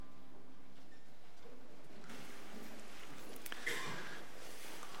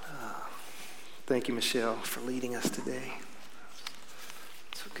Thank you, Michelle, for leading us today.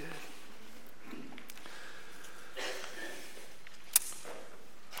 So good.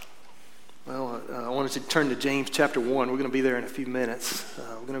 Well, I wanted to turn to James chapter 1. We're going to be there in a few minutes.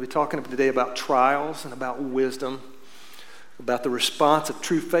 We're going to be talking today about trials and about wisdom, about the response of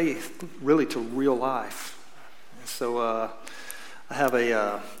true faith, really, to real life. And so I have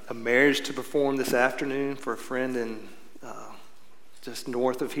a marriage to perform this afternoon for a friend in just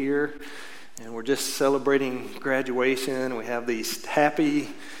north of here. And we're just celebrating graduation. We have these happy,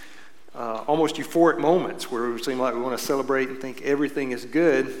 almost euphoric moments where we seem like we want to celebrate and think everything is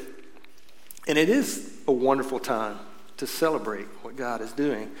good. And it is a wonderful time to celebrate what God is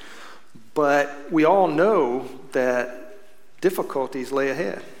doing. But we all know that difficulties lay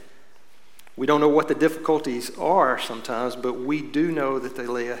ahead. We don't know what the difficulties are sometimes, but we do know that they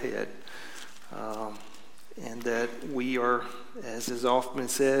lay ahead. And that we are, as is often been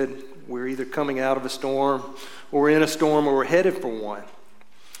said, we're either coming out of a storm, or we're in a storm, or we're headed for one.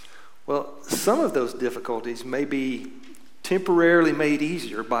 Well, some of those difficulties may be temporarily made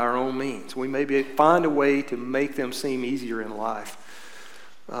easier by our own means. We may find a way to make them seem easier in life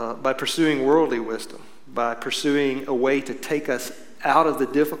by pursuing worldly wisdom, by pursuing a way to take us out of the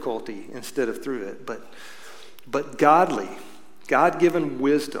difficulty instead of through it. But godly, God-given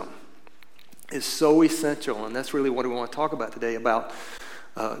wisdom is so essential, and that's really what we want to talk about today, about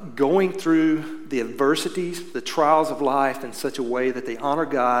going through the adversities, the trials of life in such a way that they honor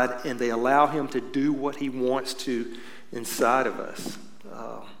God and they allow Him to do what He wants to inside of us.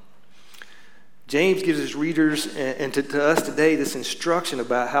 James gives his readers and to us today this instruction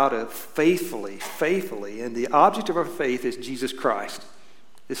about how to faithfully, and the object of our faith is Jesus Christ.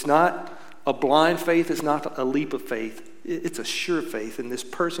 It's not a blind faith, it's not a leap of faith. It's a sure faith in this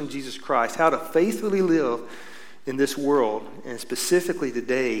person, Jesus Christ, how to faithfully live in this world, and specifically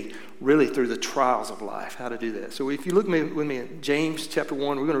today, really through the trials of life, how to do that. So if you look with me at James chapter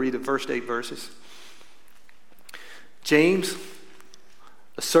 1, we're going to read the first 8 verses. James,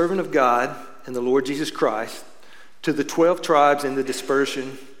 a servant of God and the Lord Jesus Christ, to the 12 tribes in the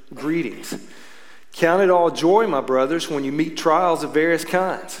dispersion, greetings. Count it all joy, my brothers, when you meet trials of various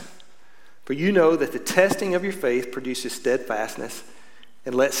kinds. For you know that the testing of your faith produces steadfastness,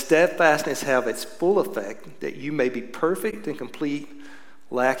 and let steadfastness have its full effect, that you may be perfect and complete,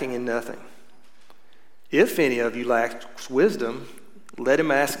 lacking in nothing. If any of you lacks wisdom, let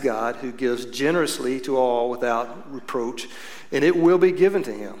him ask God, who gives generously to all without reproach, and it will be given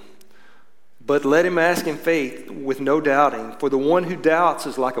to him. But let him ask in faith with no doubting, for the one who doubts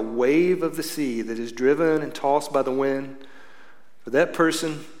is like a wave of the sea that is driven and tossed by the wind. For that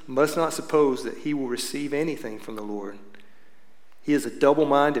person must not suppose that he will receive anything from the Lord. He is a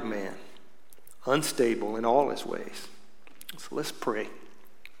double-minded man, unstable in all his ways. So let's pray.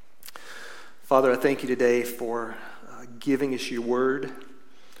 Father, I thank you today for giving us your word.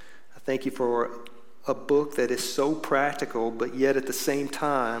 I thank you for a book that is so practical, but yet at the same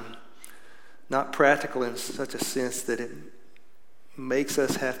time, not practical in such a sense that it makes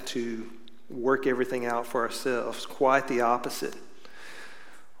us have to work everything out for ourselves. Quite the opposite.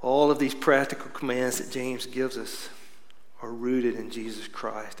 All of these practical commands that James gives us are rooted in Jesus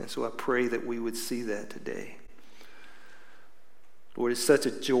Christ. And so I pray that we would see that today. Lord, it's such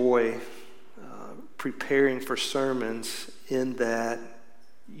a joy preparing for sermons in that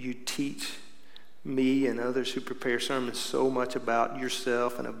you teach me and others who prepare sermons so much about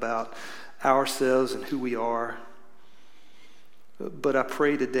yourself and about ourselves and who we are. But I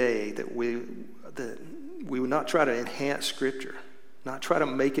pray today that we would not try to enhance Scripture, not try to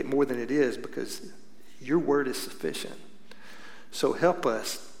make it more than it is, because your word is sufficient. So help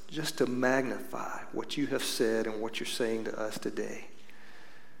us just to magnify what you have said and what you're saying to us today.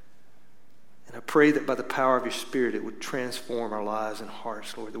 And I pray that by the power of your Spirit, it would transform our lives and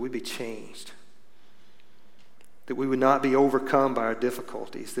hearts, Lord, that we'd be changed, that we would not be overcome by our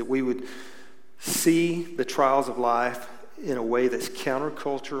difficulties, that we would see the trials of life in a way that's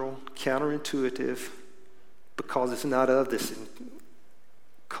countercultural, counterintuitive, because it's not of this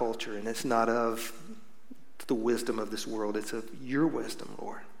culture and it's not of the wisdom of this world. It's of your wisdom,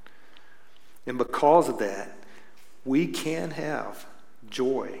 Lord. And because of that, we can have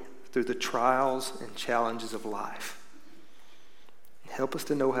joy through the trials and challenges of life. Help us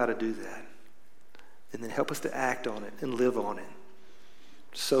to know how to do that. And then help us to act on it and live on it,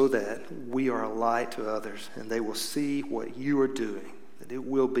 so that we are a light to others and they will see what you are doing, that it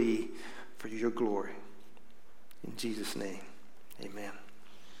will be for your glory. In Jesus' name, amen.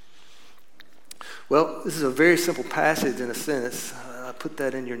 Well, this is a very simple passage in a sense. I put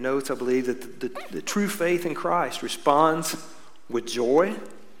that in your notes. I believe that the true faith in Christ responds with joy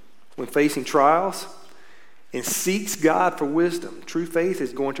when facing trials and seeks God for wisdom. True faith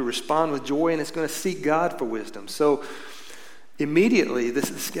is going to respond with joy, and it's going to seek God for wisdom. So immediately,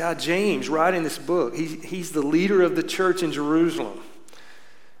 this guy James writing this book, he's the leader of the church in Jerusalem.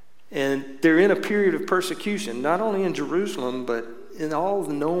 And they're in a period of persecution, not only in Jerusalem, but in all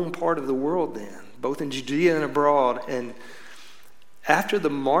the known part of the world then, both in Judea and abroad. And after the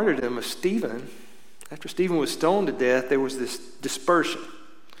martyrdom of Stephen, after Stephen was stoned to death, there was this dispersion.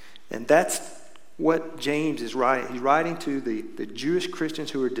 And that's what James is writing. He's writing to the Jewish Christians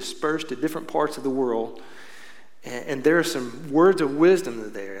who are dispersed to different parts of the world. And there are some words of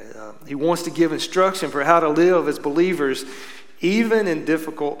wisdom there. He wants to give instruction for how to live as believers, even in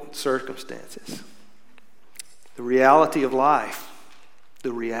difficult circumstances. The reality of life,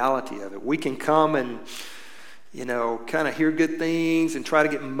 the reality of it. We can come and, kind of hear good things and try to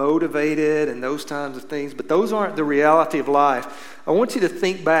get motivated and those kinds of things, but those aren't the reality of life. I want you to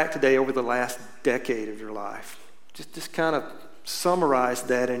think back today over the last decade of your life. Just kind of summarize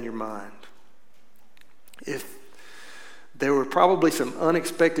that in your mind. If there were probably some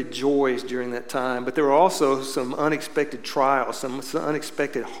unexpected joys during that time, but there were also some unexpected trials, some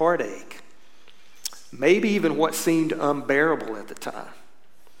unexpected heartache, maybe even what seemed unbearable at the time.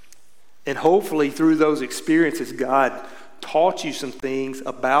 And hopefully through those experiences, God taught you some things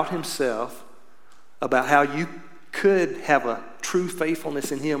about himself, about how you could have a true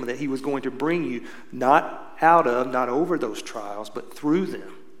faithfulness in him, that he was going to bring you not out of, not over those trials, but through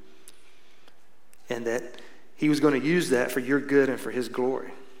them. And that he was going to use that for your good and for his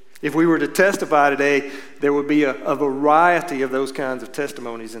glory. If we were to testify today, there would be a variety of those kinds of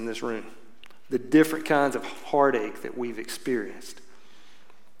testimonies in this room. The different kinds of heartache that we've experienced.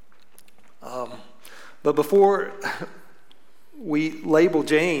 But before we label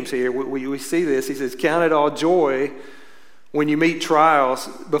James here, we see this. He says, count it all joy when you meet trials.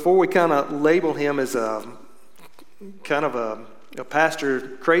 Before we kind of label him as a pastor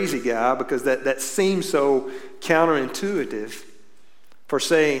crazy guy, because that seems so counterintuitive for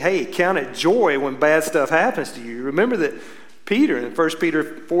saying, hey, count it joy when bad stuff happens to you. Remember that Peter in 1 Peter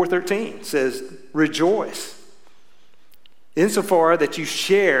 4:13 says, rejoice insofar that you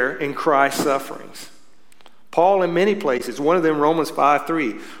share in Christ's sufferings. Paul in many places, one of them Romans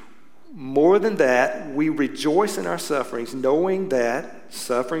 5:3, more than that, we rejoice in our sufferings, knowing that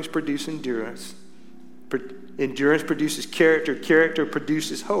sufferings produce endurance. Endurance produces character. Character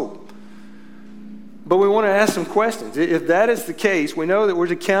produces hope. But we want to ask some questions. If that is the case, we know that we're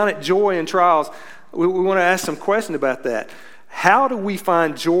to count it joy in trials. We want to ask some questions about that. How do we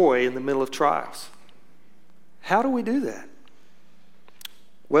find joy in the middle of trials? How do we do that?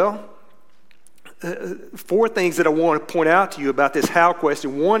 Well, 4 things that I want to point out to you about this how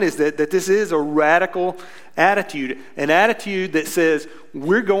question. One is that this is a radical attitude, an attitude that says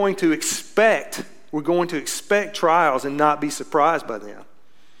we're going to expect trials and not be surprised by them.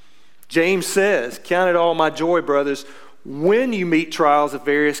 James says, count it all my joy, brothers, when you meet trials of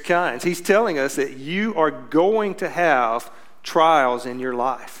various kinds. He's telling us that you are going to have trials in your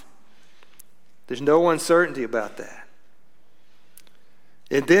life. There's no uncertainty about that.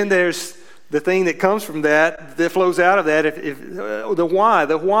 And then there's the thing that comes from that flows out of that,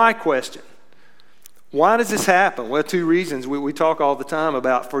 the why question. Why does this happen? Well, 2 reasons we talk all the time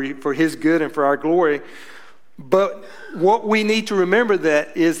about for his good and for our glory. But what we need to remember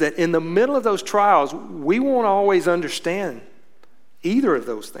is that in the middle of those trials, we won't always understand either of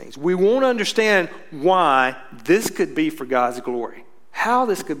those things. We won't understand why this could be for God's glory, how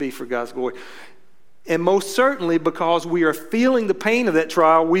this could be for God's glory. And most certainly because we are feeling the pain of that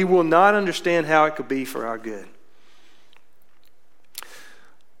trial, we will not understand how it could be for our good.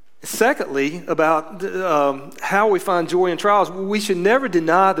 Secondly, about how we find joy in trials, we should never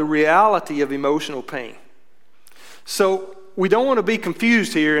deny the reality of emotional pain. So we don't want to be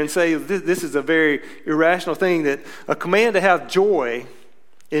confused here and say this is a very irrational thing, that a command to have joy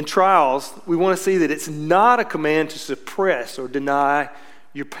in trials, we want to see that it's not a command to suppress or deny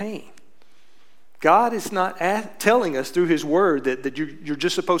your pain. God is not telling us through his word that you're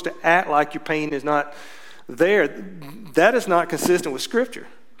just supposed to act like your pain is not there. That is not consistent with Scripture.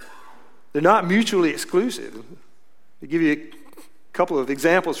 They're not mutually exclusive. I'll give you a couple of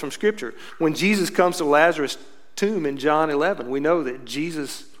examples from Scripture. When Jesus comes to Lazarus' tomb in John 11, we know that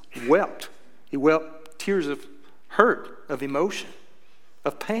Jesus wept. He wept tears of hurt, of emotion,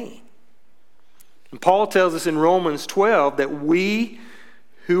 of pain. And Paul tells us in Romans 12 that we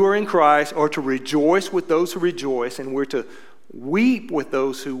who are in Christ are to rejoice with those who rejoice, and we're to weep with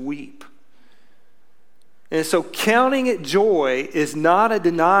those who weep. And so counting it joy is not a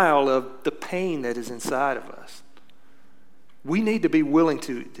denial of the pain that is inside of us. We need to be willing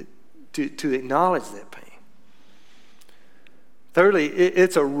to to acknowledge that pain. Thirdly,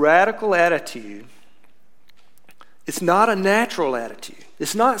 it's a radical attitude. It's not a natural attitude.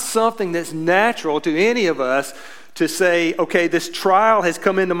 It's not something that's natural to any of us to say, okay, this trial has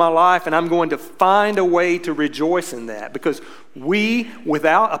come into my life and I'm going to find a way to rejoice in that. Because we,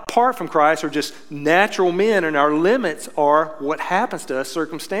 apart from Christ, are just natural men, and our limits are what happens to us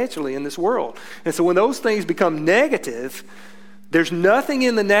circumstantially in this world. And so when those things become negative, there's nothing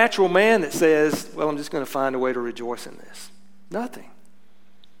in the natural man that says, well, I'm just going to find a way to rejoice in this. Nothing.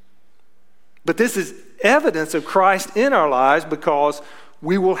 But this is evidence of Christ in our lives, because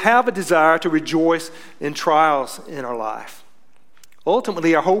we will have a desire to rejoice in trials in our life.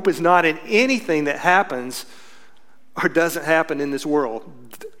 Ultimately, our hope is not in anything that happens or doesn't happen in this world.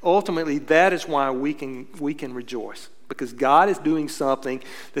 Ultimately, that is why we can rejoice, because God is doing something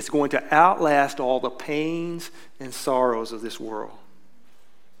that's going to outlast all the pains and sorrows of this world.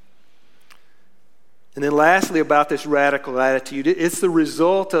 And then lastly, about this radical attitude, it's the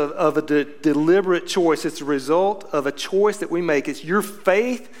result of a deliberate choice. It's the result of a choice that we make. It's your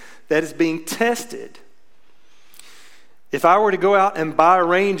faith that is being tested. If I were to go out and buy a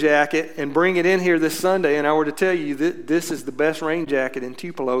rain jacket and bring it in here this Sunday, and I were to tell you that this is the best rain jacket in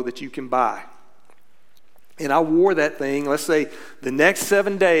Tupelo that you can buy, and I wore that thing, let's say the next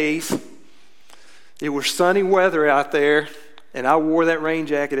 7 days, it was sunny weather out there, and I wore that rain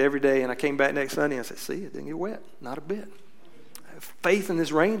jacket every day, and I came back next Sunday and I said, see, it didn't get wet. Not a bit. I have faith in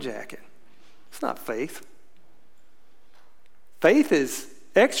this rain jacket. It's not faith. Faith is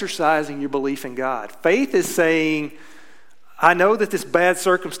exercising your belief in God. Faith is saying, I know that this bad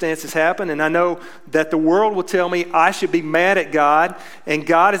circumstance has happened, and I know that the world will tell me I should be mad at God, and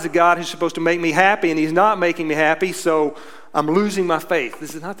God is a God who's supposed to make me happy, and He's not making me happy, so I'm losing my faith.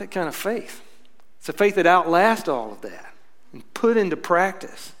 This is not that kind of faith. It's a faith that outlasts all of that and put into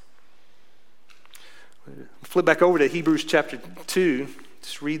practice. Flip back over to Hebrews chapter 2.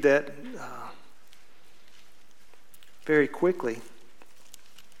 Just read that very quickly.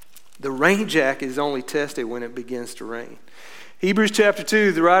 The rain jacket is only tested when it begins to rain. Hebrews chapter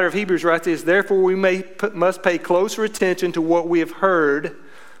 2, the writer of Hebrews writes this, therefore we must pay closer attention to what we have heard,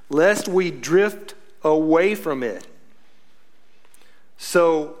 lest we drift away from it.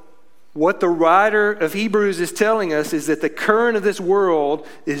 So, what the writer of Hebrews is telling us is that the current of this world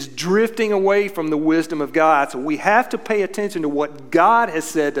is drifting away from the wisdom of God. So we have to pay attention to what God has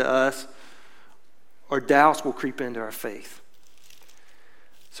said to us, or doubts will creep into our faith.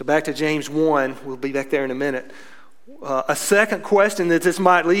 So back to James 1, we'll be back there in a minute. A second question that this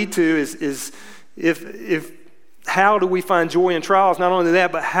might lead to is if how do we find joy in trials? Not only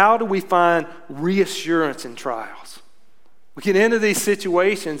that, but how do we find reassurance in trials? We get into these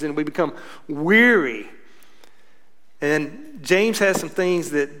situations and we become weary. And James has some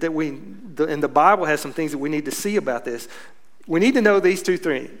things and the Bible has some things that we need to see about this. We need to know these two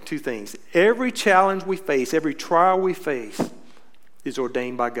things. Every challenge we face, every trial we face is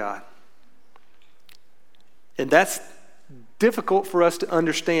ordained by God. And that's difficult for us to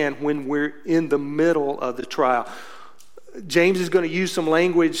understand when we're in the middle of the trial. James is going to use some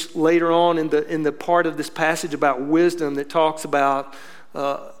language later on in the part of this passage about wisdom that talks about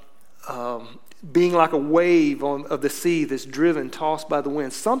being like a wave of the sea that's driven, tossed by the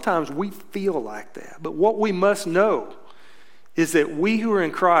wind. Sometimes we feel like that. But what we must know is that we who are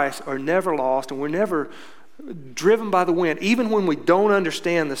in Christ are never lost, and we're never driven by the wind, even when we don't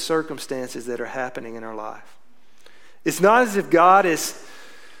understand the circumstances that are happening in our life. It's not as if God is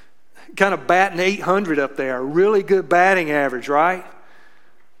kind of batting 800 up there, a really good batting average, right?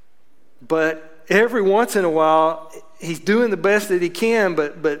 But every once in a while, He's doing the best that He can,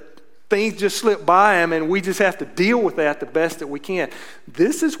 but things just slip by Him, and we just have to deal with that the best that we can.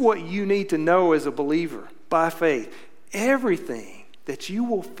 This is what you need to know as a believer by faith. Everything that you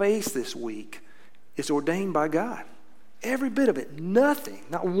will face this week is ordained by God. Every bit of it. Nothing,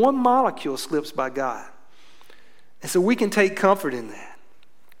 not one molecule slips by God. And so we can take comfort in that.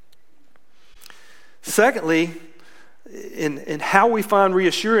 Secondly, in how we find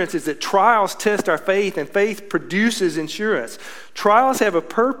reassurance is that trials test our faith, and faith produces assurance. Trials have a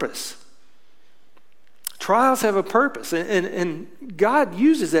purpose. Trials have a purpose, and God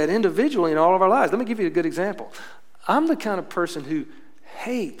uses that individually in all of our lives. Let me give you a good example. I'm the kind of person who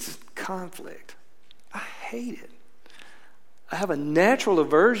hates conflict. I hate it. I have a natural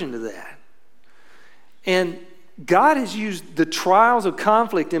aversion to that. And God has used the trials of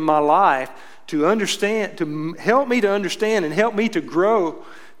conflict in my life to understand, to help me to understand and help me to grow,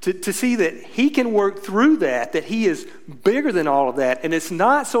 to see that He can work through that He is bigger than all of that. And it's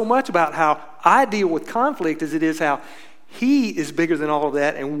not so much about how I deal with conflict as it is how He is bigger than all of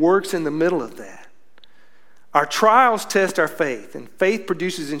that and works in the middle of that. Our trials test our faith, and faith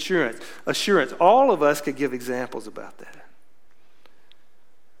produces assurance. All of us could give examples about that.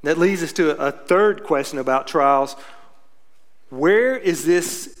 That leads us to a third question about trials. Where is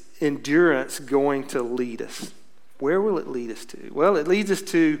this endurance going to lead us? Where will it lead us to? Well, it leads us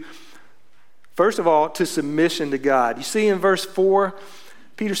to, first of all, to submission to God. You see in verse 4,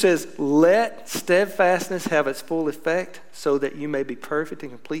 Peter says, let steadfastness have its full effect so that you may be perfect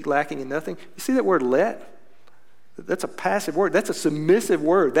and complete, lacking in nothing. You see that word let? That's a passive word. That's a submissive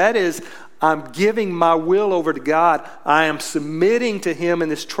word. That is, I'm giving my will over to God. I am submitting to Him in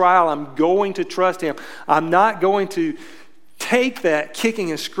this trial. I'm going to trust Him. I'm not going to take that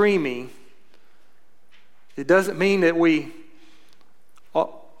kicking and screaming. It doesn't mean that we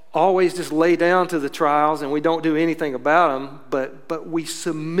always just lay down to the trials and we don't do anything about them, but we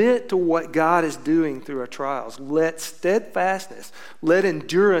submit to what God is doing through our trials. Let steadfastness, let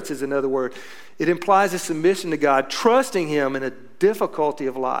endurance is another word. It implies a submission to God, trusting Him in a difficulty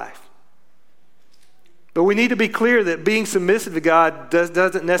of life. But we need to be clear that being submissive to God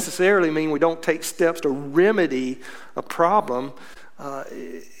doesn't necessarily mean we don't take steps to remedy a problem.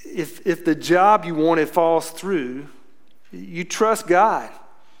 If the job you wanted falls through, you trust God,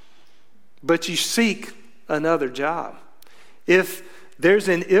 but you seek another job. If there's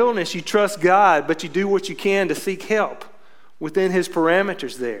an illness, you trust God, but you do what you can to seek help within His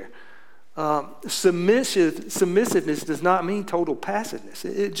parameters there. Submissiveness does not mean total passiveness.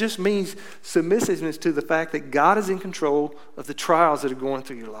 It just means submissiveness to the fact that God is in control of the trials that are going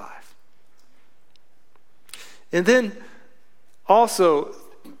through your life. And then also,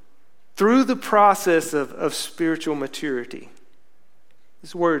 through the process of spiritual maturity,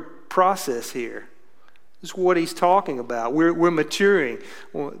 this word process here is what he's talking about. We're maturing.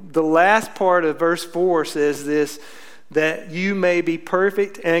 Well, the last part of verse 4 says this, that you may be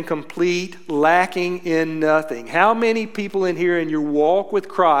perfect and complete, lacking in nothing. How many people in here in your walk with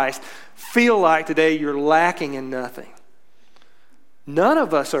Christ feel like today you're lacking in nothing? None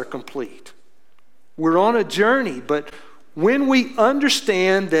of us are complete. We're on a journey, but when we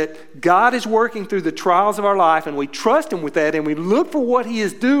understand that God is working through the trials of our life and we trust Him with that and we look for what He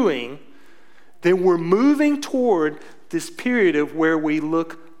is doing, then we're moving toward this period of where we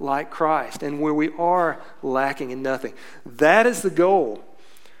look like Christ and where we are lacking in nothing. That is the goal.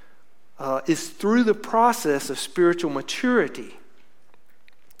 It's through the process of spiritual maturity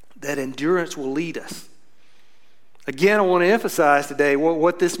that endurance will lead us. Again, I want to emphasize today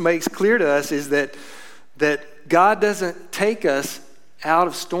what this makes clear to us is that God doesn't take us out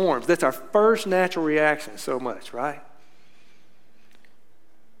of storms. That's our first natural reaction so much, right?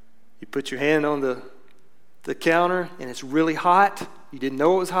 You put your hand on the counter and it's really hot. You didn't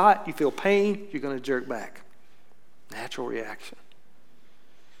know it was hot. You feel pain. You're going to jerk back. Natural reaction.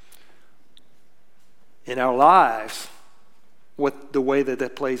 In our lives, the way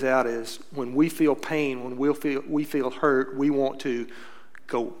that plays out is when we feel pain, when we feel hurt, we want to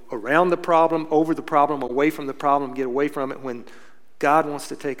go around the problem, over the problem, away from the problem, get away from it, when God wants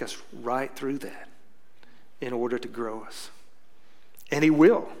to take us right through that in order to grow us. And He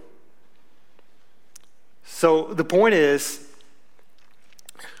will. So the point is,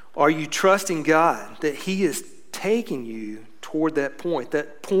 are you trusting God that He is taking you toward that point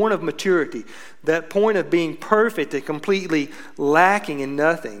of maturity, that point of being perfect and completely lacking in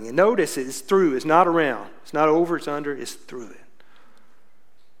nothing? And notice it's through, it's not around. It's not over, it's under, it's through it.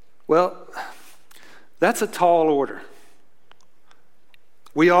 Well, that's a tall order.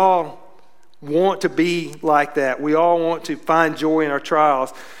 We all want to be like that. We all want to find joy in our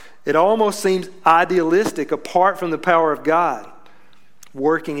trials. It almost seems idealistic apart from the power of God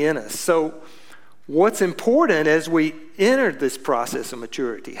working in us. So what's important as we enter this process of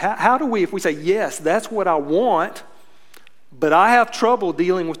maturity? How do we, if we say, yes, that's what I want, but I have trouble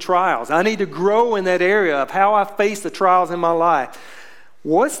dealing with trials. I need to grow in that area of how I face the trials in my life.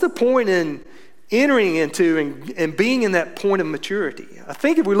 What's the point in entering into and being in that point of maturity? I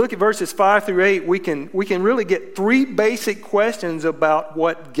think if we look at verses 5 through 8, we can really get three basic questions about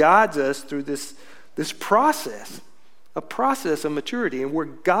what guides us through this process, a process of maturity, and where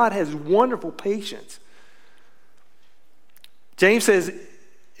God has wonderful patience. James says,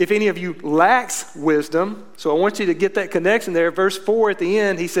 if any of you lacks wisdom, so I want you to get that connection there. Verse 4 at the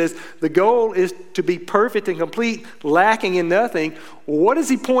end, he says, the goal is to be perfect and complete, lacking in nothing. What does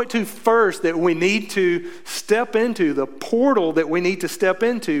he point to first that we need to step into, the portal that we need to step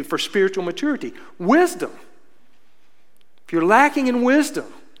into for spiritual maturity? Wisdom. If you're lacking in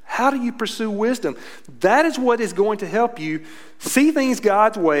wisdom, how do you pursue wisdom? That is what is going to help you see things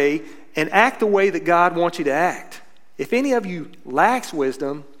God's way and act the way that God wants you to act. If any of you lacks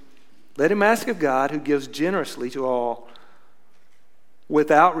wisdom, let him ask of God, who gives generously to all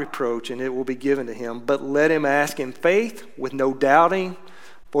without reproach, and it will be given to him. But let him ask in faith with no doubting.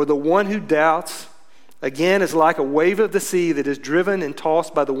 For the one who doubts, again, is like a wave of the sea that is driven and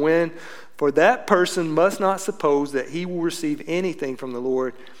tossed by the wind. For that person must not suppose that he will receive anything from the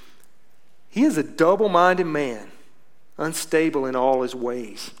Lord. He is a double-minded man, unstable in all his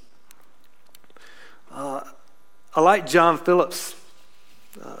ways. I like John Phillips'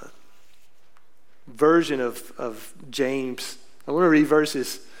 version of James. I want to read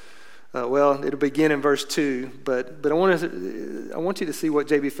verses. It'll begin in verse 2, but I want you to see what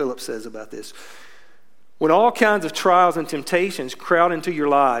J.B. Phillips says about this. When all kinds of trials and temptations crowd into your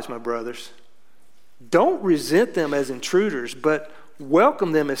lives, my brothers, don't resent them as intruders, but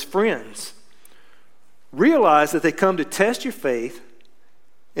welcome them as friends. Realize that they come to test your faith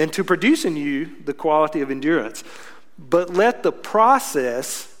and to produce in you the quality of endurance. But let the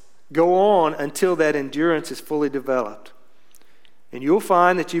process go on until that endurance is fully developed. And you'll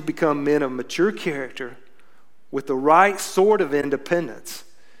find that you become men of mature character with the right sort of independence.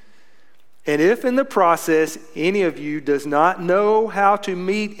 And if in the process any of you does not know how to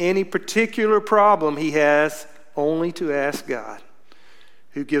meet any particular problem he has, only to ask God,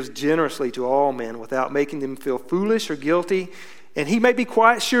 who gives generously to all men without making them feel foolish or guilty, and he may be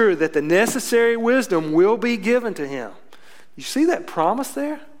quite sure that the necessary wisdom will be given to him. You see that promise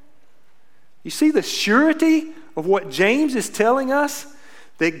there? You see the surety of what James is telling us?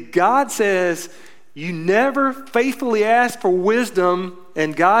 That God says, you never faithfully ask for wisdom,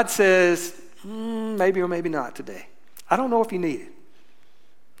 and God says, maybe or maybe not today. I don't know if you need it.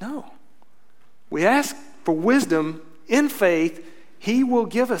 No. We ask for wisdom in faith. He will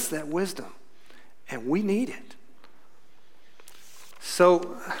give us that wisdom, and we need it.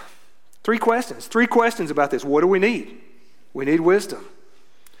 So, three questions about this. What do we need? We need wisdom.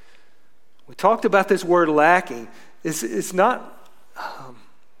 We talked about this word lacking. We're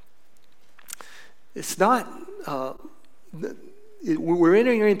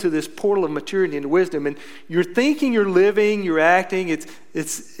entering into this portal of maturity and wisdom, and you're thinking, you're living, you're acting.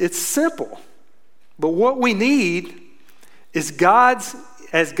 It's simple, but what we need is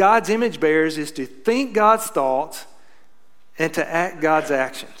as God's image bearers, is to think God's thoughts and to act God's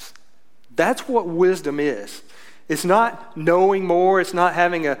actions. That's what wisdom is. It's not knowing more. It's not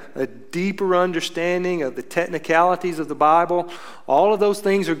having a deeper understanding of the technicalities of the Bible. All of those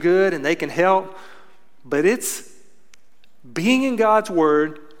things are good and they can help. But it's being in God's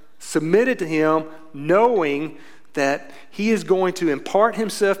Word, submitted to Him, knowing that He is going to impart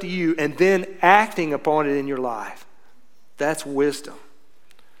Himself to you and then acting upon it in your life. That's wisdom.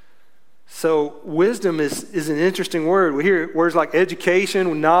 So wisdom is an interesting word. We hear words like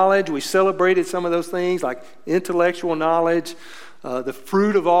education, knowledge. We celebrated some of those things like intellectual knowledge, the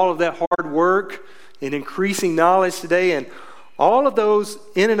fruit of all of that hard work and increasing knowledge today. And all of those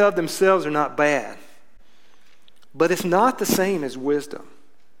in and of themselves are not bad. But it's not the same as wisdom.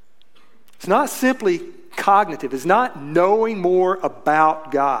 It's not simply cognitive. It's not knowing more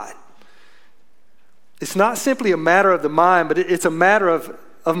about God. It's not simply a matter of the mind, but it's a matter of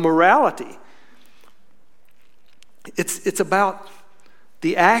morality. It's about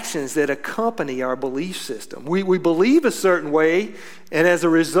the actions that accompany our belief system. We believe a certain way, and as a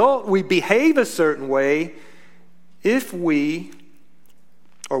result, we behave a certain way if we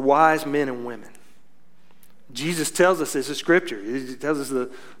are wise men and women. Jesus tells us this in Scripture. He tells us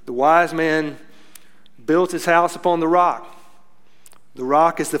the wise man built his house upon the rock. The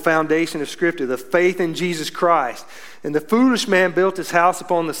rock is the foundation of Scripture, the faith in Jesus Christ. And the foolish man built his house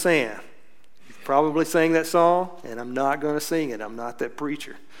upon the sand. You've probably sang that song, and I'm not going to sing it. I'm not that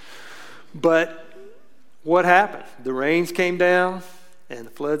preacher. But what happened? The rains came down, and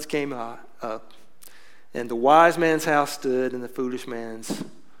the floods came up. And the wise man's house stood, and the foolish man's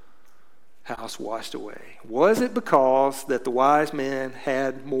house washed away. Was it because that the wise man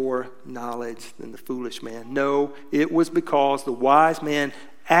had more knowledge than the foolish man? No, it was because the wise man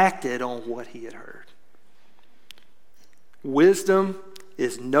acted on what he had heard. Wisdom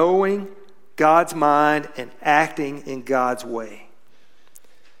is knowing God's mind and acting in God's way.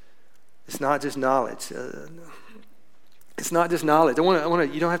 It's not just knowledge. It's not just knowledge. I want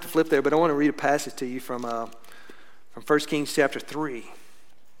to. You don't have to flip there, but I want to read a passage to you from 1 Kings chapter 3.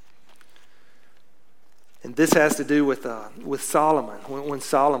 And this has to do with Solomon, when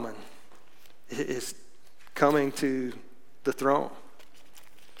Solomon is coming to the throne.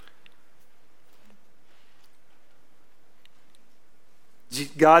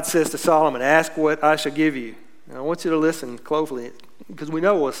 God says to Solomon, ask what I shall give you. And I want you to listen closely, because we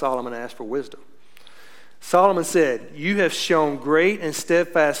know what Solomon asked for wisdom. Solomon said, "You have shown great and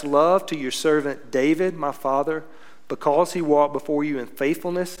steadfast love to your servant David, my father, because he walked before you in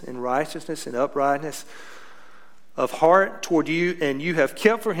faithfulness and righteousness and uprightness of heart toward you, and you have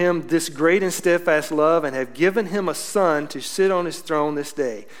kept for him this great and steadfast love and have given him a son to sit on his throne this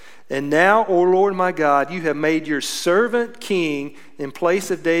day. And now, O Lord my God, you have made your servant king in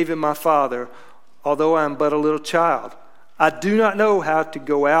place of David my father, although I am but a little child. I do not know how to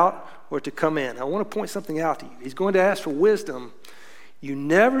go out or to come in." I want to point something out to you. He's going to ask for wisdom. You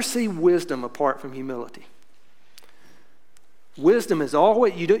never see wisdom apart from humility. Wisdom is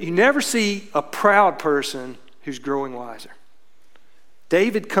always, you never see a proud person who's growing wiser.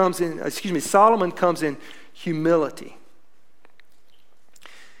 Solomon comes in humility.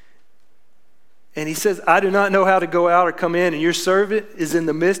 And he says, "I do not know how to go out or come in, and your servant is in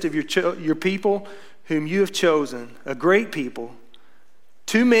the midst of your people whom you have chosen, a great people,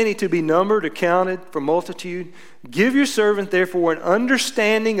 too many to be numbered or counted for multitude. Give your servant, therefore, an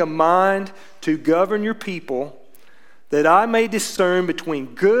understanding of mind to govern your people, that I may discern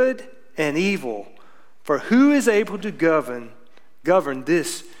between good and evil. For who is able to govern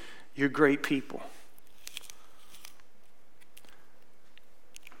this, your great people?"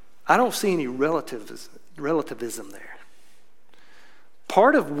 I don't see any relativism there.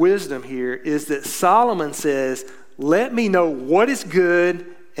 Part of wisdom here is that Solomon says, "Let me know what is good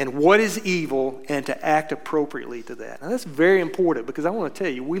and what is evil, and to act appropriately to that." Now that's very important, because I want to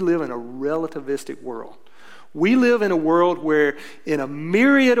tell you, we live in a relativistic world. We live in a world where, in a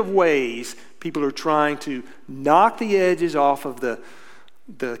myriad of ways, people are trying to knock the edges off of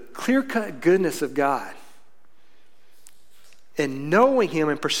the clear-cut goodness of God. And knowing him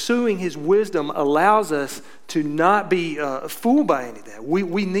and pursuing his wisdom allows us to not be fooled by any of that.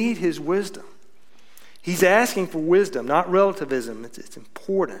 We need his wisdom. He's asking for wisdom, not relativism. It's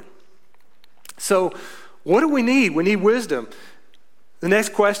important. So what do we need? We need wisdom. The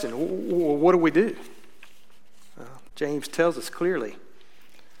next question, what do we do? James tells us clearly.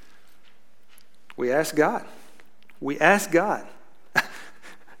 We ask God. We ask God.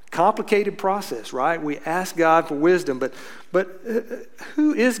 Complicated process, right? We ask God for wisdom, but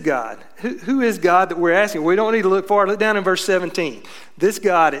who is God? Who is God that we're asking? We don't need to look far. Look down in verse 17. This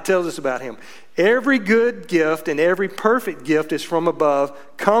God, it tells us about him. "Every good gift and every perfect gift is from above,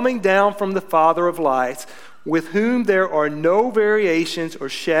 coming down from the Father of lights, with whom there are no variations or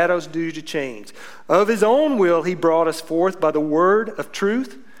shadows due to change. Of his own will he brought us forth by the word of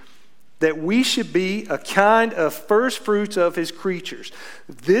truth, that we should be a kind of first fruits of his creatures."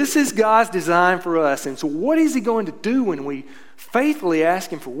 This is God's design for us. And so what is he going to do when we faithfully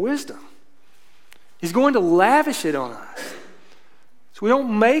ask him for wisdom? He's going to lavish it on us. So we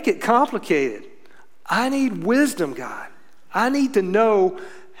don't make it complicated. I need wisdom, God. I need to know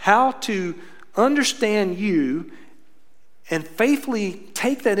how to understand you and faithfully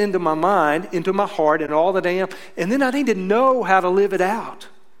take that into my mind, into my heart, and all that I am. And then I need to know how to live it out.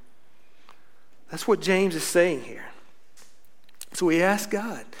 That's what James is saying here. So we ask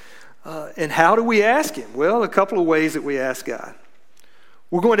God. And how do we ask him? Well, a couple of ways that we ask God.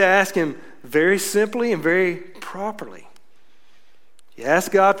 We're going to ask him very simply and very properly. You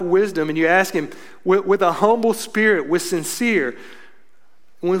ask God for wisdom, and you ask him with a humble spirit, with sincerity,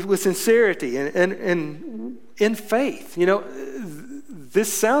 and in faith. You know,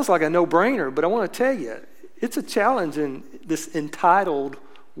 this sounds like a no-brainer, but I want to tell you, it's a challenge in this entitled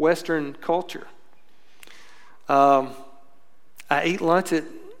Western culture. I ate lunch at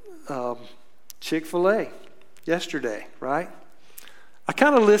Chick-fil-A yesterday, right? I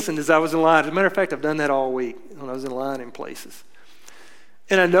kind of listened as I was in line. As a matter of fact, I've done that all week when I was in line in places.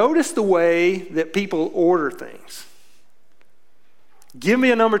 And I noticed the way that people order things. Give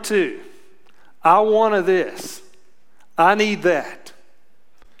me a number 2. I want a this. I need that.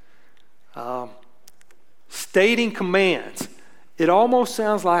 Stating commands. It almost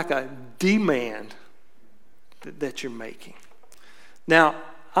sounds like a demand that you're making. Now,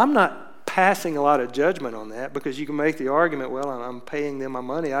 I'm not passing a lot of judgment on that, because you can make the argument, well, I'm paying them my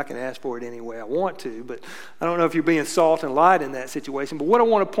money, I can ask for it any way I want to, but I don't know if you're being salt and light in that situation. But what I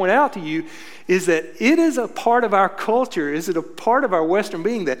want to point out to you is that it is a part of our culture, is it a part of our Western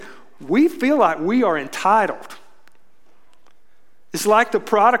being that we feel like we are entitled. It's like the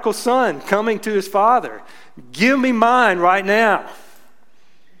prodigal son coming to his father. Give me mine right now.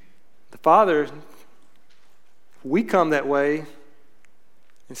 The father, we come that way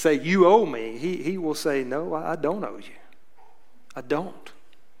and say, you owe me. He will say, no, I don't owe you. I don't.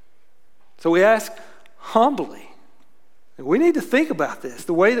 So we ask humbly. And we need to think about this,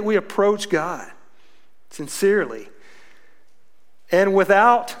 the way that we approach God, sincerely and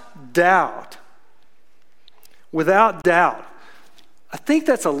without doubt. without doubt. I think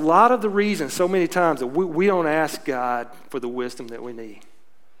that's a lot of the reason so many times that we don't ask God for the wisdom that we need.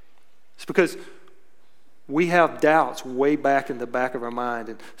 It's because we have doubts way back in the back of our mind.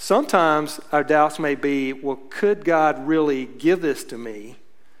 And sometimes our doubts may be, well, could God really give this to me?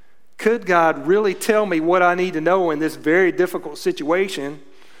 Could God really tell me what I need to know in this very difficult situation?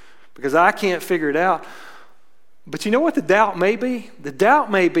 Because I can't figure it out. But you know what the doubt may be? The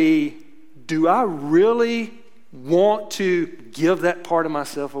doubt may be, do I really want to give that part of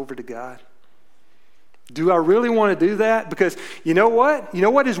myself over to God? Do I really want to do that? Because you know what? You know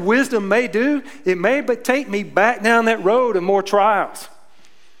what his wisdom may do? It may but take me back down that road of more trials.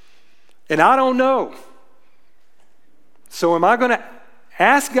 And I don't know. So am I going to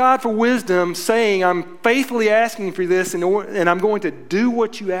ask God for wisdom, saying I'm faithfully asking for this and I'm going to do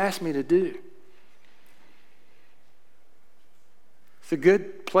what you asked me to do? It's a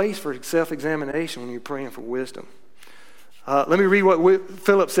good place for self-examination when you're praying for wisdom. Let me read what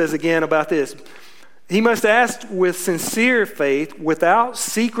Philip says again about this. He must ask with sincere faith, without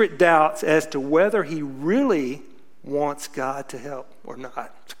secret doubts as to whether he really wants God to help or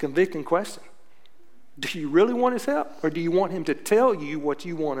not. It's a convicting question. Do you really want his help, or do you want him to tell you what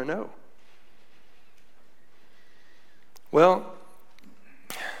you want to know? Well,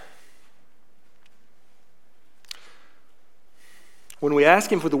 when we ask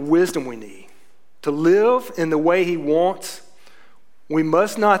him for the wisdom we need to live in the way he wants, we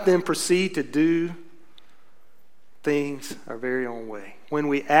must not then proceed to do things our very own way. When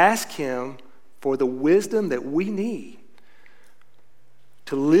we ask him for the wisdom that we need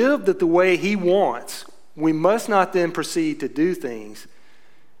to live the way he wants, we must not then proceed to do things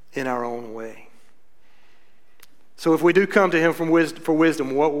in our own way. So if we do come to him for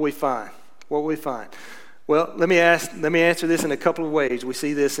wisdom, what will we find? What will we find? Well, let me answer this in a couple of ways. We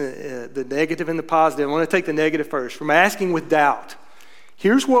see this, the negative and the positive. I want to take the negative first. From asking with doubt,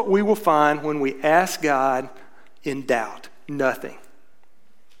 here's what we will find when we ask God in doubt. Nothing.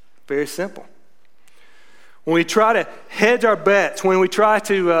 Very simple. When we try to hedge our bets, when we try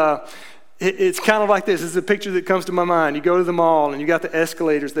to, it's kind of like this. This is a picture that comes to my mind. You go to the mall and you got the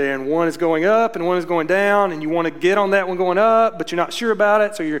escalators there, and one is going up and one is going down, and you want to get on that one going up, but you're not sure about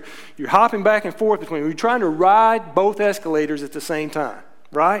it, so you're hopping back and forth between them. You're trying to ride both escalators at the same time,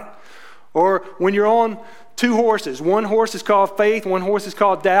 right? Or when you're on two horses. One horse is called faith, one horse is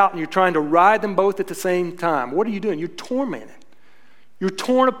called doubt, and you're trying to ride them both at the same time. What are you doing? You're tormented. You're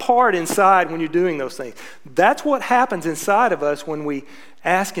torn apart inside when you're doing those things. That's what happens inside of us when we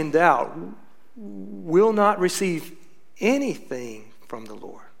ask in doubt. We'll not receive anything from the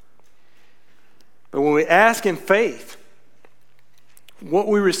Lord. But when we ask in faith, what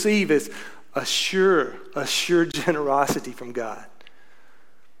we receive is a sure generosity from God.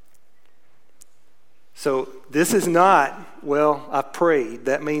 So this is not, well, I prayed.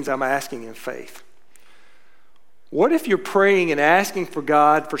 That means I'm asking in faith. What if you're praying and asking for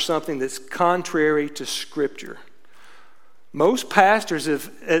God for something that's contrary to Scripture? Most pastors have,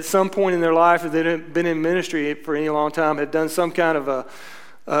 at some point in their life, if they've been in ministry for any long time, have done some kind of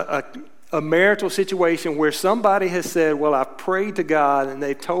a marital situation where somebody has said, well, I prayed to God and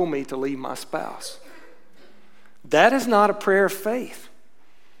they told me to leave my spouse. That is not a prayer of faith.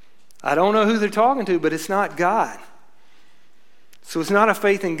 I don't know who they're talking to, but it's not God. So it's not a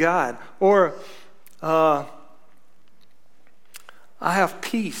faith in God. Or I have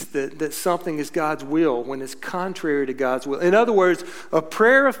peace that something is God's will when it's contrary to God's will. In other words, a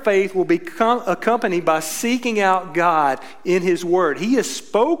prayer of faith will be accompanied by seeking out God in His Word. He has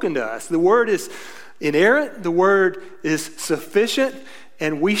spoken to us. The Word is inerrant. The Word is sufficient,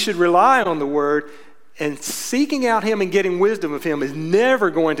 and we should rely on the Word. And seeking out Him and getting wisdom of Him is never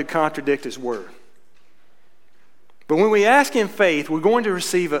going to contradict His Word. But when we ask in faith, we're going to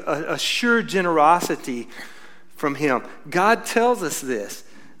receive a sure generosity from Him. God tells us this.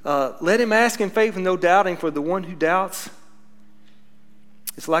 Let him ask in faith with no doubting, for the one who doubts,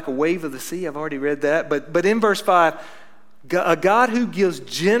 it's like a wave of the sea. I've already read that. But in verse 5, a God who gives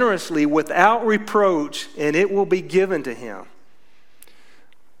generously without reproach, and it will be given to him.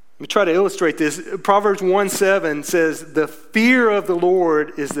 Let me try to illustrate this. Proverbs 1:7 says, the fear of the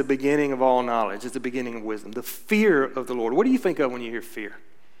Lord is the beginning of all knowledge. It's the beginning of wisdom. The fear of the Lord. What do you think of when you hear fear?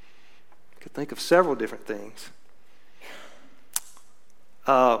 You could think of several different things.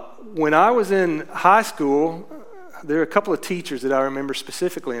 When I was in high school, there are a couple of teachers that I remember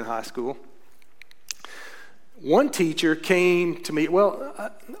specifically in high school. One teacher came to me,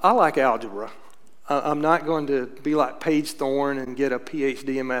 I like algebra. I'm not going to be like Paige Thorne and get a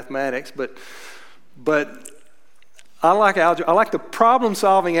PhD in mathematics, but I like algebra. I like the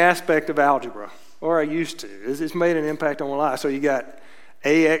problem-solving aspect of algebra. or I used to. It's made an impact on my life. So you got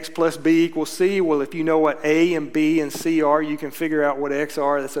AX plus B equals C. Well, if you know what A and B and C are, you can figure out what X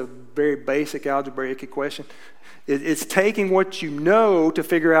are. That's a very basic algebraic equation. It's taking what you know to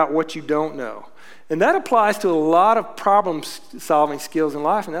figure out what you don't know. And that applies to a lot of problem-solving skills in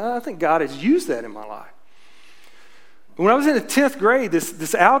life, and I think God has used that in my life. When I was in the 10th grade,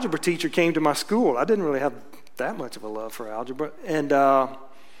 this algebra teacher came to my school. I didn't really have that much of a love for algebra, and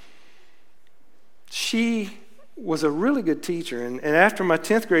she was a really good teacher. And after my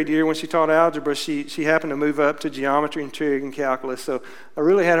 10th grade year, when she taught algebra, she happened to move up to geometry and trig and calculus, so I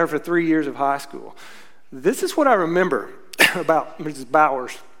really had her for 3 years of high school. This is what I remember about Mrs.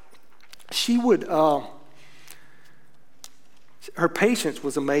 Bowers. She would, her patience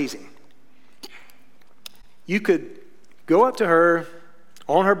was amazing. You could go up to her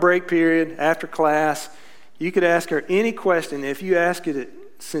on her break period after class. You could ask her any question. If you asked it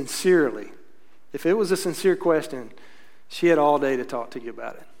sincerely, if it was a sincere question, she had all day to talk to you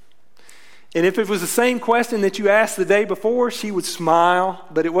about it. And if it was the same question that you asked the day before, she would smile,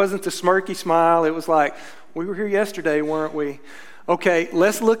 but it wasn't the smirky smile. It was like, we were here yesterday, weren't we? Okay,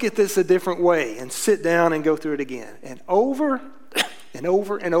 let's look at this a different way and sit down and go through it again. And over and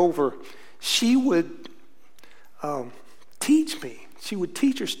over and over, she would teach me. She would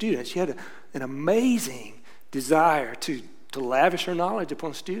teach her students. She had an amazing desire to lavish her knowledge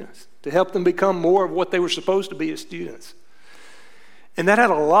upon students, to help them become more of what they were supposed to be as students. And that had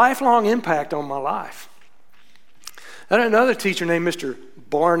a lifelong impact on my life. I had another teacher named Mr.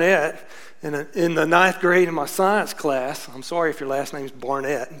 Barnett in the 9th grade in my science class. I'm sorry if your last name's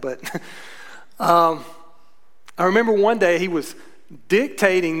Barnett, but I remember one day he was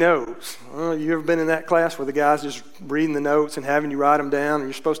dictating notes. You ever been in that class where the guy's just reading the notes and having you write them down, and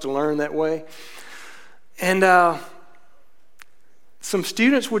you're supposed to learn that way? And some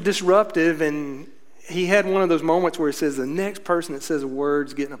students were disruptive, and he had one of those moments where he says, the next person that says a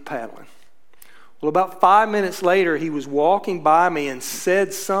word's getting a paddling. Well, about 5 minutes later, he was walking by me and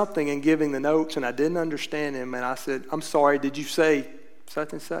said something and giving the notes, and I didn't understand him. And I said, I'm sorry, did you say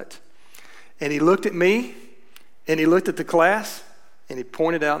such and such? And he looked at me, and he looked at the class, and he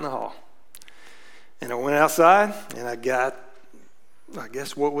pointed out in the hall. And I went outside, and I got, I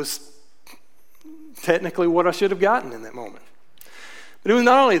guess, what was technically what I should have gotten in that moment. But it was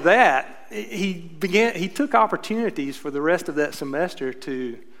not only that, he took opportunities for the rest of that semester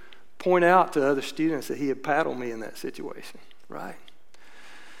to point out to other students that he had paddled me in that situation, right?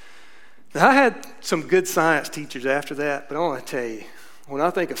 Now, I had some good science teachers after that, but I want to tell you, when I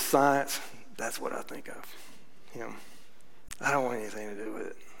think of science, that's what I think of. You know, I don't want anything to do with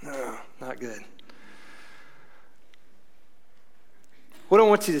it. No, not good. What I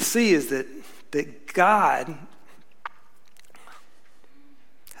want you to see is that God,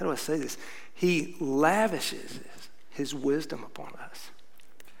 how do I say this? He lavishes his wisdom upon us.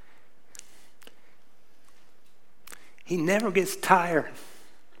 He never gets tired.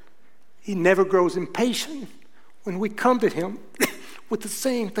 He never grows impatient when we come to him with the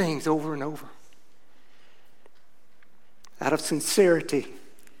same things over and over. Out of sincerity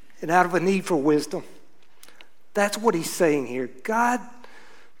and out of a need for wisdom. That's what he's saying here. God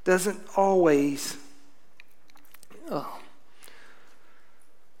doesn't always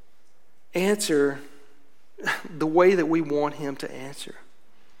answer the way that we want him to answer.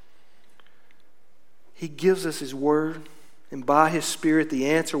 He gives us his word, and by his Spirit, the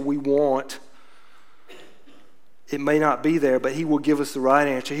answer we want, it may not be there, but he will give us the right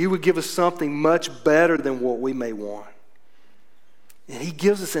answer. He will give us something much better than what we may want. And he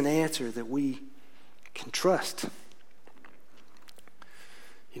gives us an answer that we can trust.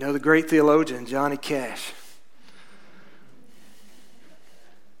 You know, the great theologian, Johnny Cash,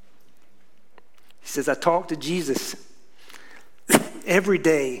 he says, I talk to Jesus every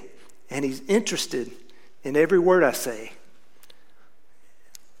day, and he's interested in every word I say.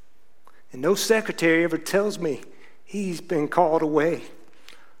 And no secretary ever tells me he's been called away.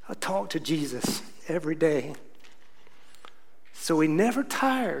 I talk to Jesus every day. So he never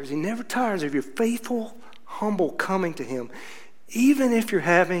tires. He never tires of your faithful, humble coming to him, even if you're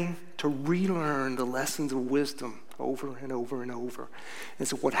having to relearn the lessons of wisdom over and over and over. And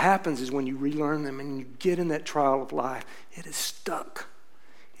so what happens is when you relearn them and you get in that trial of life, it is stuck.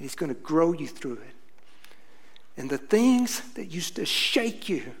 And he's going to grow you through it. And the things that used to shake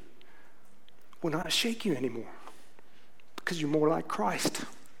you will not shake you anymore because you're more like Christ.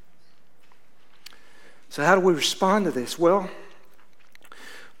 So how do we respond to this? Well,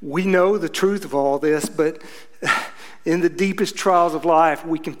 we know the truth of all this, but in the deepest trials of life,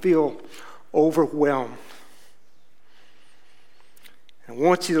 we can feel overwhelmed. I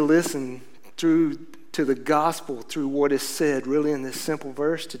want you to listen through to the gospel through what is said really in this simple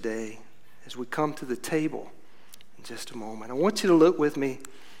verse today as we come to the table in just a moment. I want you to look with me,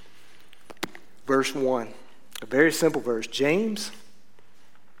 verse 1, a very simple verse. James,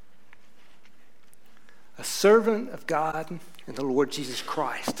 a servant of God and the Lord Jesus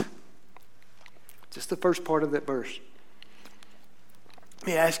Christ. Just the first part of that verse. Let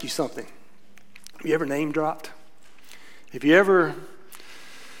me ask you something. Have you ever name dropped? Have you ever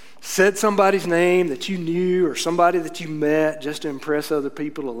said somebody's name that you knew or somebody that you met just to impress other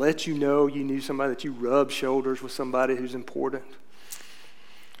people, to let you know you knew somebody, that you rubbed shoulders with somebody who's important?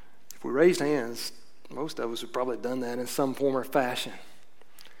 If we raised hands, most of us have probably done that in some form or fashion.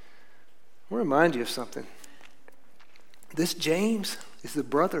 I want to remind you of something. This James is the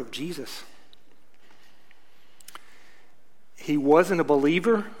brother of Jesus. He wasn't a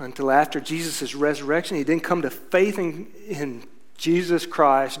believer until after Jesus' resurrection. He didn't come to faith in Jesus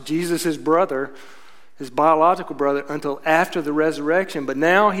Christ, Jesus, his brother, his biological brother, until after the resurrection. But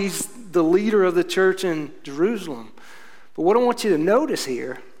now he's the leader of the church in Jerusalem. But what I want you to notice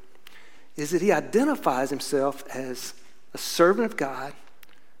here is that he identifies himself as a servant of God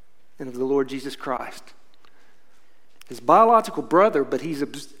and of the Lord Jesus Christ. His biological brother, but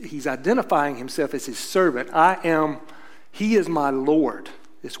he's identifying himself as his servant. He is my Lord,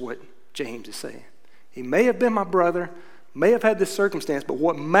 is what James is saying. He may have been my brother, may have had this circumstance, but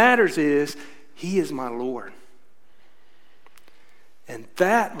what matters is he is my Lord. And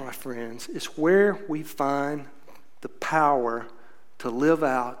that, my friends, is where we find the power to live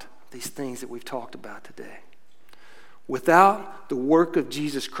out these things that we've talked about today. Without the work of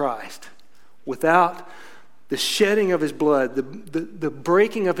Jesus Christ, without the shedding of his blood, the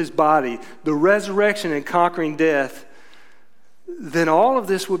breaking of his body, the resurrection and conquering death, then all of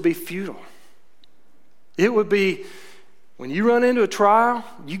this would be futile. It would be, when you run into a trial,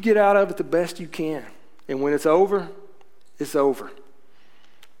 you get out of it the best you can. And when it's over, it's over.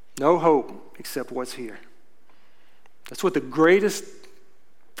 No hope except what's here. That's what the greatest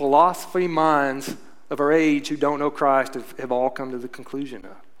philosophy minds of our age who don't know Christ have all come to the conclusion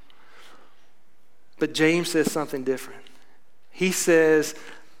of. But James says something different. He says,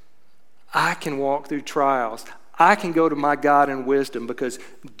 I can walk through trials. I can go to my God in wisdom because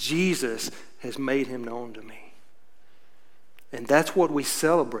Jesus has made him known to me. And that's what we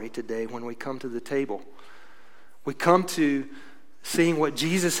celebrate today when we come to the table. We come to seeing what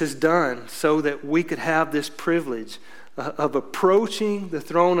Jesus has done so that we could have this privilege of approaching the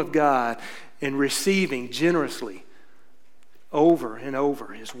throne of God and receiving generously over and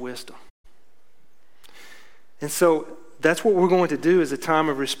over his wisdom. And so that's what we're going to do as a time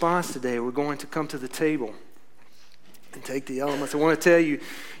of response today. We're going to come to the table and take the elements. I want to tell you,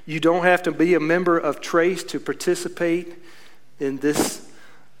 you don't have to be a member of Trace to participate in this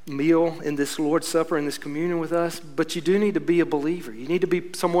meal, in this Lord's Supper, in this communion with us, but you do need to be a believer. You need to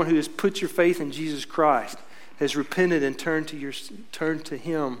be someone who has put your faith in Jesus Christ, has repented and turned to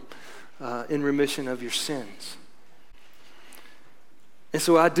him in remission of your sins. And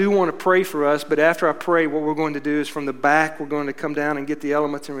so I do want to pray for us, but after I pray, what we're going to do is from the back, we're going to come down and get the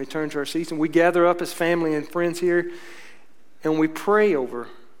elements and return to our seats. And we gather up as family and friends here, and we pray over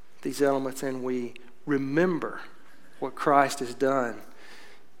these elements, and we remember what Christ has done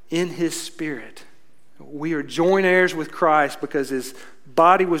in his Spirit. We are joint heirs with Christ because his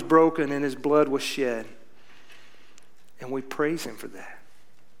body was broken and his blood was shed. And we praise him for that.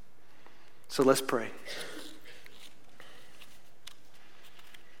 So let's pray.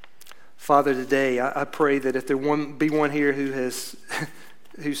 Father, today I pray that if there be one here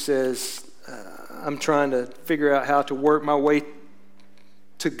who says, I'm trying to figure out how to work my way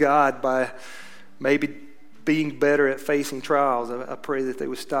to God by maybe being better at facing trials, I pray that they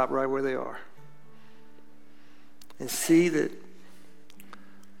would stop right where they are and see that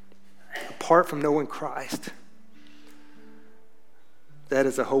apart from knowing Christ, that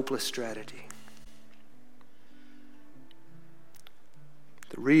is a hopeless strategy.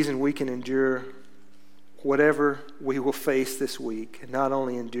 The reason we can endure whatever we will face this week, and not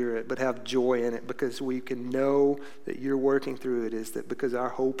only endure it, but have joy in it because we can know that you're working through it, is that because our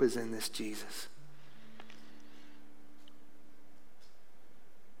hope is in this Jesus.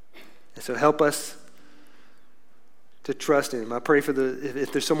 And so help us to trust in him. I pray for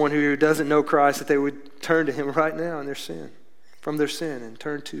if there's someone who doesn't know Christ, that they would turn to him right now in their sin, from their sin, and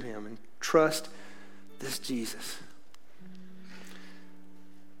turn to him and trust this Jesus.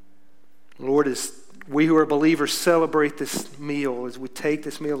 Lord, as we who are believers celebrate this meal, as we take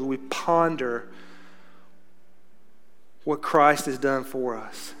this meal, as we ponder what Christ has done for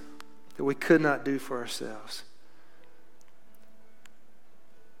us that we could not do for ourselves,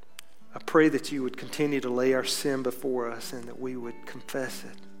 I pray that you would continue to lay our sin before us and that we would confess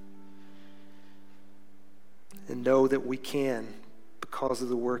it and know that we can because of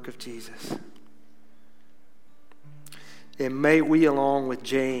the work of Jesus. And may we, along with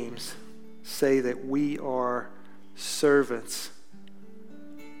James, say that we are servants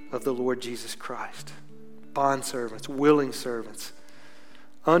of the Lord Jesus Christ. Bondservants, willing servants,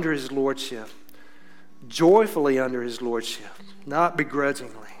 under his lordship, joyfully under his lordship, not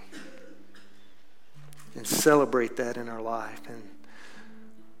begrudgingly. And celebrate that in our life. And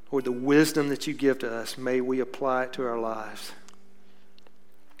Lord, the wisdom that you give to us, may we apply it to our lives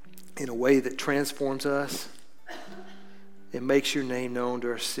in a way that transforms us and makes your name known to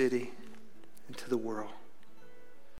our city and to the world.